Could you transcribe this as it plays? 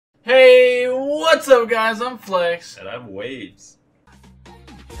Hey, what's up guys? I'm Flex. And I'm Waves.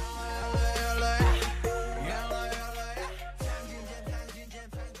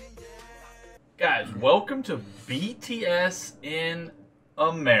 Guys, welcome to BTS in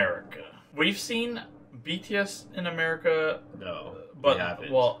America. We've seen BTS in America. No, but we haven't.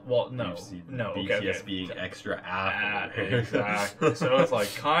 Well, no. We've seen No, BTS being extra after. Exactly. So it's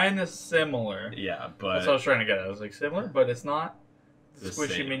like kind of similar. Yeah, but that's what I was trying to get at. I was like similar, but it's not the the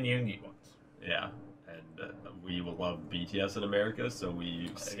squishy same. Minyoongi ones. Yeah, and we love BTS in America, so we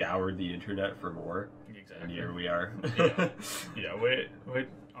scoured the internet for more. Exactly. And here we are. Yeah. Wait.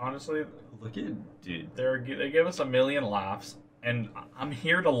 Honestly, look at dude. They give us a million laughs, and I'm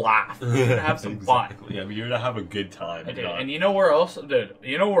here to laugh. I'm here to have some fun. I'm here to have a good time. And you know where else, dude?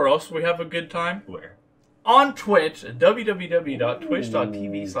 You know where else we have a good time? Where? On Twitch,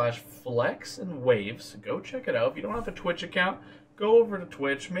 www.twitch.tv/flexandwaves. Go check it out. If you don't have a Twitch account, go over to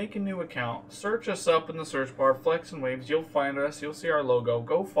Twitch, make a new account, search us up in the search bar, Flex and Waves. You'll find us. You'll see our logo.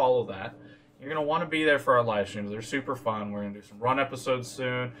 Go follow that. You're going to want to be there for our live streams. They're super fun. We're going to do some run episodes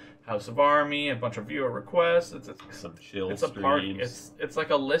soon. House of Army, a bunch of viewer requests. It's some chill It's a party. It's like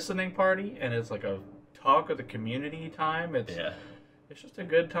a listening party, and it's like a talk of the community time. It's just a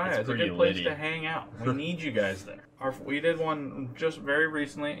good time. It's a good place to hang out. We need you guys there. We did one just very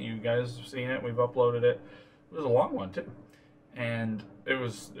recently. You guys have seen it. We've uploaded it. It was a long one too, and it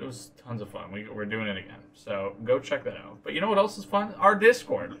was tons of fun. We're doing it again, so go check that out. But you know what else is fun? Our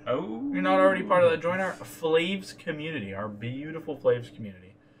Discord. Oh, you're not already part of that? Join our Flaves community, our beautiful Flaves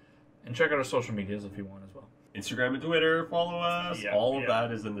community, and check out our social medias if you want as well. Instagram and Twitter, follow us. Yeah, All of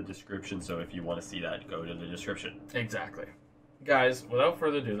that is in the description, so if you want to see that, go to the description. Exactly. Guys, without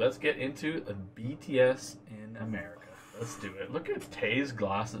further ado, let's get into BTS in America. Let's do it. Look at Tay's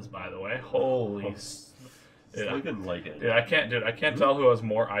glasses, by the way. Holy... It's looking like it. Dude, I can't tell who has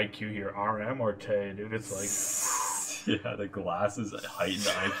more IQ here, RM or Tay, dude. It's like... Yeah, the glasses heighten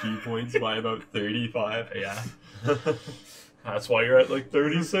IQ points by about 35. Yeah. That's why you're at like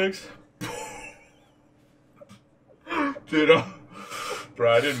 36? Dude,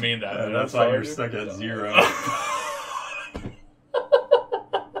 bro, I didn't mean that. Yeah, that's why you're stuck at 0.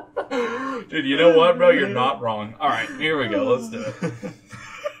 Dude, you know what, bro? You're not wrong. Alright, here we go. Let's do it.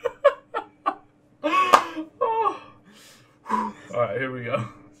 Alright, here we go.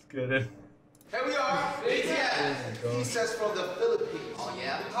 Let's get in. Here we are. BTS. He says from the Philippines. Oh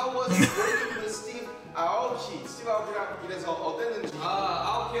yeah. How was working with Steve Aoki? Steve Aoki랑 이래서 어땠는지.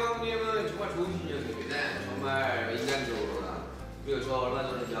 아오키 형님은 정말 좋은 분이었습니다. 정말 인간적으로나 그리고 저 얼마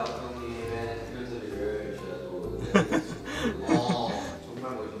전에 아오키 형님의 팬소리를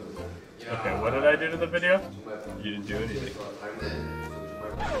정말 멋있습니다. Okay, what did I do to the video? You didn't do anything.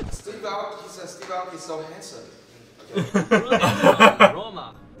 Steve Aoki says Steve Aoki is so handsome.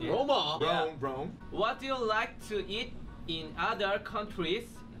 Roma. Rome. What do you like to eat in other countries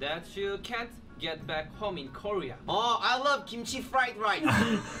that you can't get back home in Korea? I love kimchi fried rice.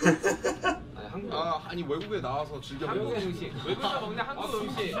 아니 외국에 나와서 즐겨 한국 음식. 외국에서 먹는 한국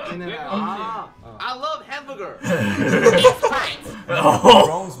음식. I love hamburger.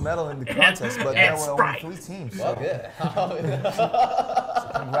 Bronze medal in the contest, but there were only 3 teams. So. So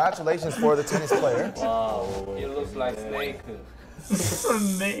congratulations for the tennis player. Wow, it looks like snake.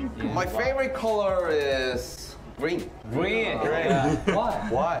 Snake. My favorite color is green. Green.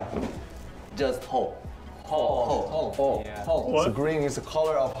 Why? Just hope. Hope. Yeah. So green is the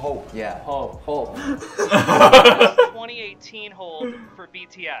color of hope. Yeah. Hope. 2018 hold for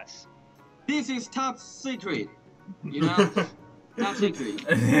BTS. This is top secret, you know? Top secret.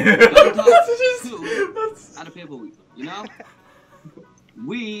 Don't talk to other people, you know?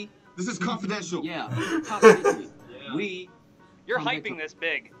 This is confidential. Yeah, top secret. Yeah. You're hyping this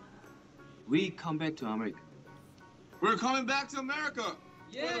big. We come back to America. We're coming back to America.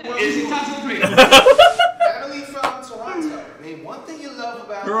 Yeah. This is top secret. Emily from Toronto. Name one thing you love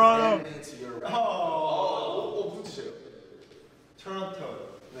about Toronto. getting into your rap. 붙으세요. Toronto.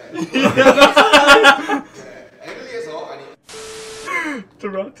 네. Emily에서 아니.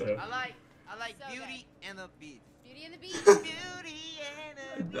 Toronto. I like Beauty and the Beat. Beauty and the Beast. Beauty and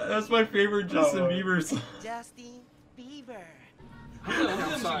the Beat. That's my favorite Justin Bieber song. Justin Bieber. 한국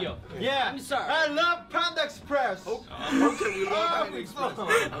음식이요. Yeah. I'm sorry. I love Panda Express. Okay, we love Panda Express.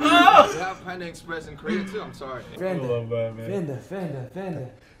 We have Panda Express in Korea too. I'm sorry. I love that, man.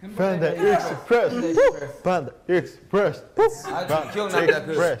 Panda Express. Panda Express.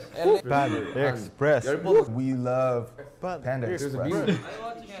 Panda Express. We love Panda Express. I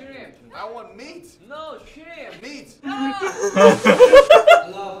want shrimp. I want meat. No, shrimp. Meat. I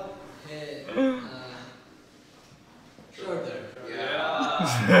love shoulder.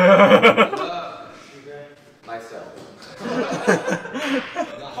 Myself.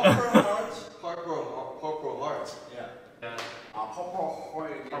 Purple heart. Yeah. Purple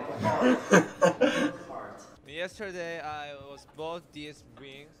heart. Yesterday I was bought this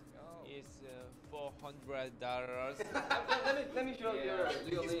ring. It's $400. Let me show you your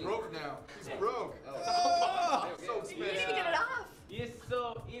real He's name. broke now. He's broke. Oh, So You need to expensive. get it off. It's so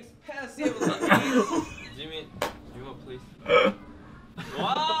expensive. Jimmy, please.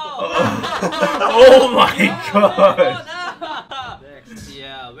 Wow! Oh my god! Next,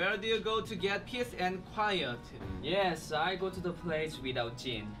 yeah, where do you go to get peace and quiet? Yes, I go to the place without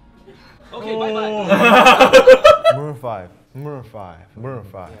Jin. Okay, bye bye. Maroon 5. Maroon 5. Maroon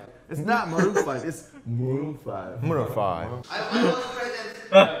 5. It's not Maroon 5, it's Maroon 5. Maroon 5. I want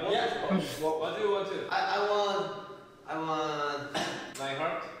presents. What do you want to? I want My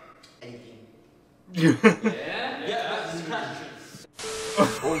heart? anything. Yeah.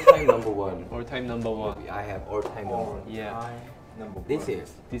 All time number one. All time number one. I have all time number one. Yeah. This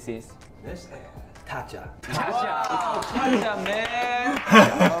is Tacha. Tacha,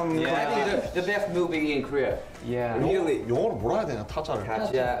 man. Yeah. The best movie in Korea. Yeah. Really. 영어로 뭐라 해야 되나? 타짜를.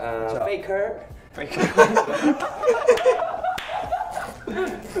 Tacha. Faker. Keep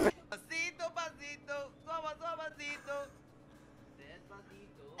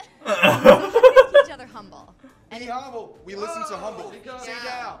each other humble. Be humble. We listen to humble. Say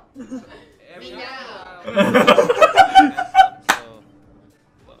down.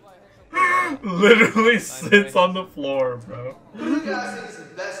 Literally sits on the floor, bro. Who do you guys think is the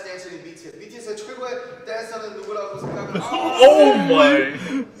best dancer in BTS? BTS의 최고의 댄서는 누구라고 생각하세요? Oh my!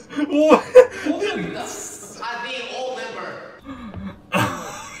 What? I think all member.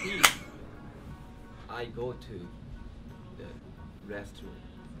 I go to the restaurant.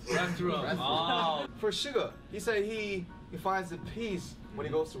 Oh. For Sugar, he said he finds the peace when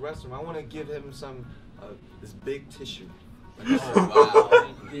he goes to restaurant. I want to give him some this big tissue.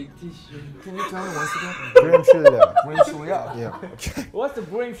 Big tissue. Can you tell me once again? 그럼 실력. Bring 실력. Yeah. Okay. What's the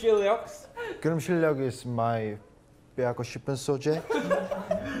brain 실력? 그럼 실력 is my 빼앗고 싶은 소재.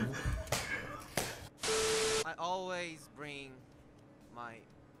 I always bring my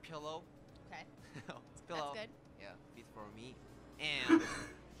pillow. Okay. Pillow. That's good. Yeah, it's for me. And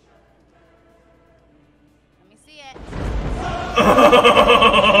Let me see it.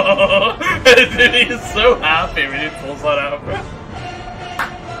 Dude, he's so happy when he pulls that out, bro.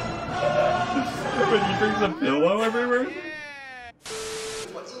 When he brings a pillow everywhere.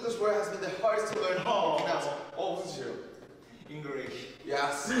 What English word has been the hardest to learn and pronounce? Oh, who's you? English.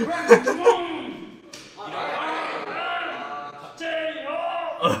 Yes.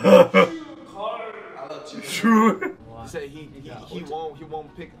 True. He said he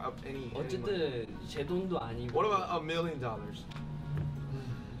won't pick up any. 어쨌든 제 돈도 아니고. What about $1 million?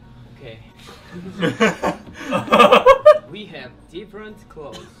 Okay. We have different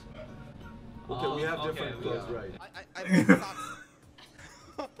clothes. Okay, we have different clothes, right? I bring socks.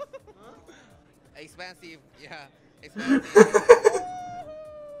 Expensive, yeah, expensive.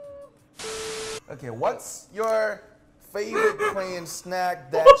 Okay, what's your favorite Korean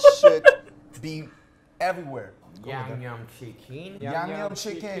snack that should be everywhere? Yum chicken. Yum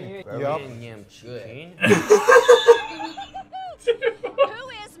chicken. Yum chicken. Who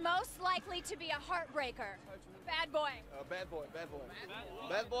is most likely to be a heartbreaker? Bad boy. Bad boy.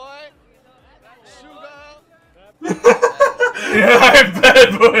 Bad boy. Sugar. Yeah, bad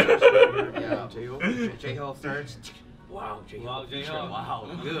boy. Yeah. J-Hope first. Wow, J-Hope. Wow, J-Hope. Wow,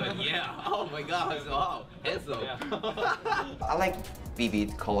 good. Yeah. Oh my God. Wow, handsome. I like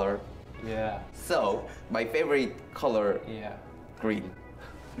vivid color. Yeah. So my favorite color, Yeah. green.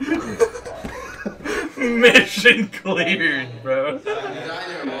 Mission cleared, bro.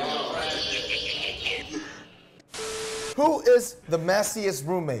 Who is the messiest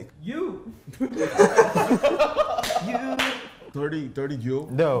roommate? You. Dirty you?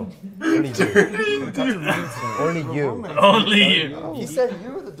 No. Only you. Only you. Only you. He said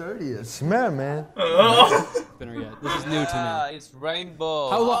you were the dirtiest. Smell, man. This is new to me. It's rainbow.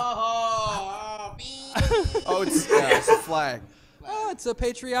 How long? Oh, it's a flag. Oh, it's a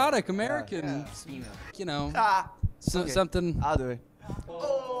patriotic American. You know, something. I'll do it.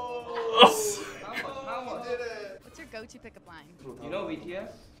 What's your go-to pickup line? You know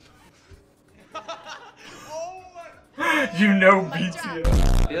BTS? You know Mic drop.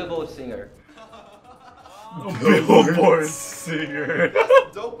 BTS. Billboard singer. Billboard singer.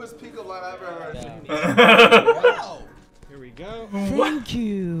 Dopest pickup line I've ever heard. Here we go. Thank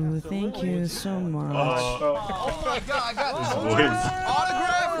you so much. Oh my God, I got this Voice.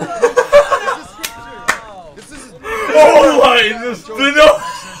 autograph. This is Oh my!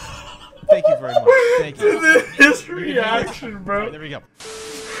 Thank you very much. Thank you. His reaction, bro. Right, there we go.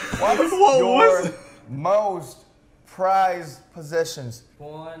 What's your most prized possessions?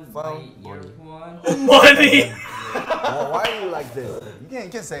 Phone, Phone. earphone. Money. Well, why are you like this? You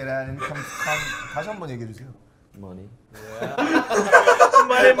can't say that. And 다시 한번 얘기해 주세요. Money.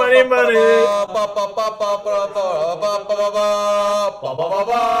 Money, money, money.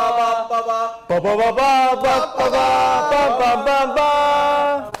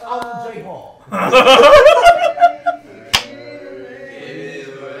 I'm J-Hall.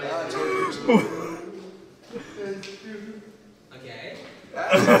 Okay.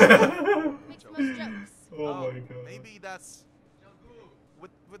 Oh my god. Maybe that's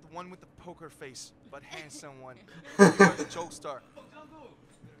with one with the poker face, but handsome one. You are the joke star. He's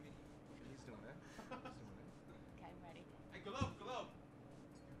doing that. Okay, I'm ready. Hey, glove.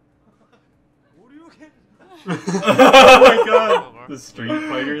 What do you get? Oh my god. The Street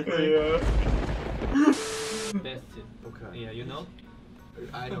Fighter thing. Best. Okay. Yeah, you know?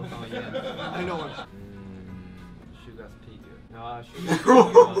 I know. Oh yeah. I know one. Sugar's figure. Ah, sugar's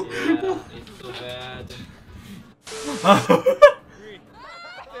figure. Yeah, it's so bad.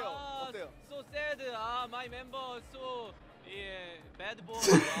 So sad. My member so bad boy.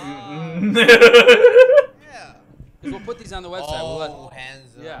 Yeah. We'll put these on the website. We'll let,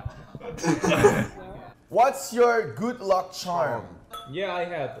 hands up. yeah. What's your good luck charm? Yeah, I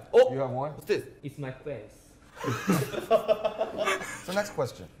have. Oh, you have one? What's this? It's my face. So next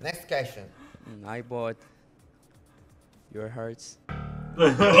question. Next question. I bought your hearts. Oh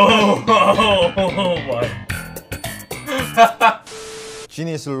my.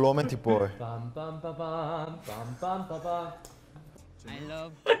 Genius romantic boy. Bum, bum, ba, bum, bum, bum, ba, bum. I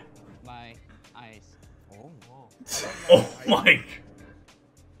love my eyes. Oh my.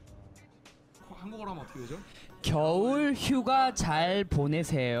 한국어로 하면 어떻게 되죠? 겨울 휴가 잘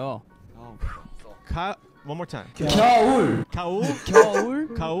보내세요. One more time. 겨울. 가을. 겨울.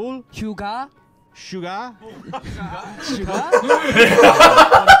 가을. 휴가. 슈가. 휴가.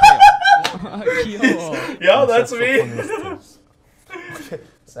 귀여워. Yo, that's me. Okay,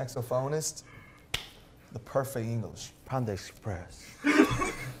 saxophonist. The perfect English. Panda Express.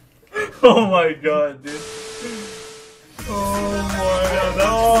 Oh my god, dude. Oh my god,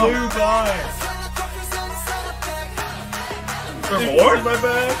 that blue guy. Is there more in my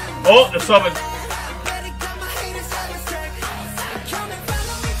bag? Oh, there's something.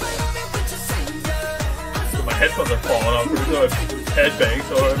 Dude, my headphones are falling off. We're doing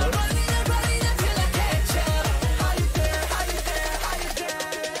headbangs or whatever.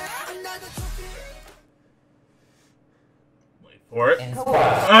 For it.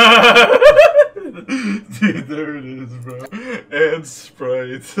 Dude, there it is, bro. And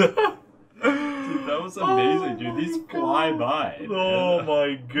Sprite. Dude, that was amazing, dude. These fly by. Oh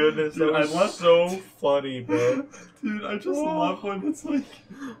my goodness, that was so funny, bro. Dude, I just love when it's like,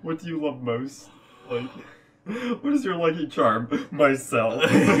 what do you love most? Like, what is your lucky charm? Myself.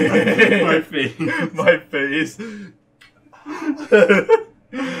 My face. My face.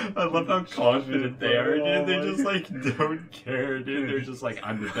 I love how confident they are, dude. They just like don't care, dude. They're just like,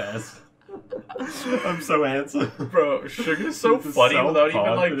 I'm the best. I'm so handsome. Bro, Sugar's so funny without even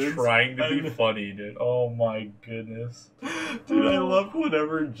like Self-confidence. trying to be funny, dude. Oh my goodness. Dude, I love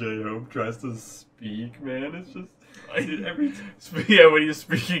whenever J-Hope tries to speak, man. It's just, dude, every time. Yeah, when he's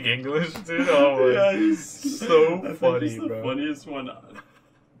speaking English, dude. Oh my. Yeah, he's so I think funny, he's the bro. funniest one.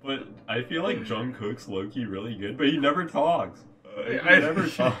 But I feel like Jungkook's low-key really good, but he never talks. He never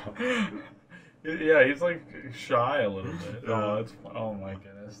talks. Yeah, he's like shy a little bit. Oh, it's oh my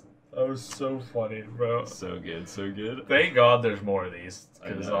goodness. That was so funny, bro. So good, so good. Thank God there's more of these, I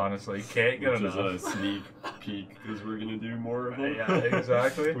because know. honestly, you can't get Which enough. is a sneak peek, because we're gonna do more of them. Yeah,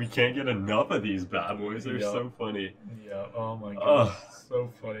 exactly. We can't get enough of these bad boys. They're Yeah. so funny. Yeah, oh my goodness. So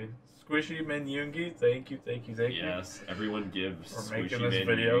funny. Squishy Min Yoongi, thank you. Yes, everyone gives For making Squishy this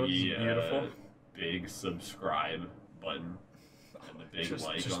Man video. It's Yugi beautiful. a big subscribe button and a big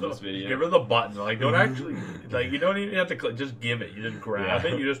like on the- this video. Give her the button. Like, don't actually, like, you don't even have to click. Just give it. You just grab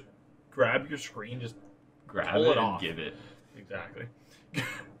Yeah. it. You just grab your screen. Just Grab pull it it and off. give it. Exactly.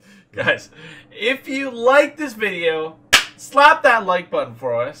 Guys, if you like this video, slap that like button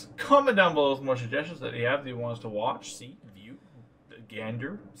for us. Comment down below with more suggestions that you have that you want us to watch, see, view,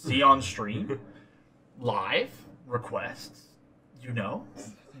 gander, see on stream, live, requests. You know,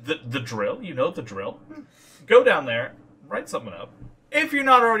 the drill. You know the drill. Go down there, write something up. If you're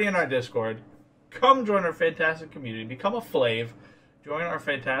not already in our Discord, come join our fantastic community. Become a Flav. Join our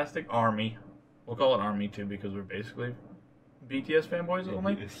fantastic army. We'll call it army too because we're basically BTS fanboys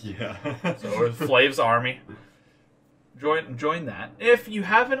only. Yeah. So we're Flav's army. Join that. If you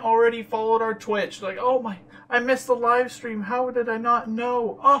haven't already followed our Twitch, like, oh my, I missed the live stream. How did I not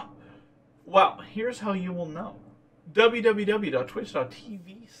know? Oh, well, here's how you will know.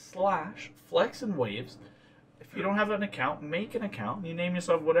 www.twitch.tv/flexandwaves. If you don't have an account, make an account. You name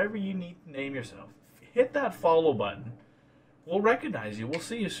yourself whatever you need to name yourself. Hit that follow button. We'll recognize you. We'll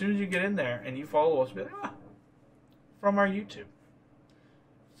see you as soon as you get in there and you follow us. Be like, from our YouTube.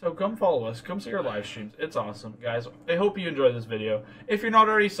 So come follow us. Come see our live streams. It's awesome, guys. I hope you enjoyed this video. If you're not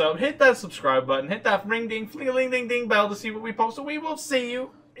already subbed, hit that subscribe button. Hit that ring ding fling ding ding bell to see what we post. And we will see you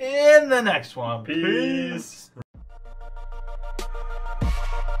in the next one. Peace.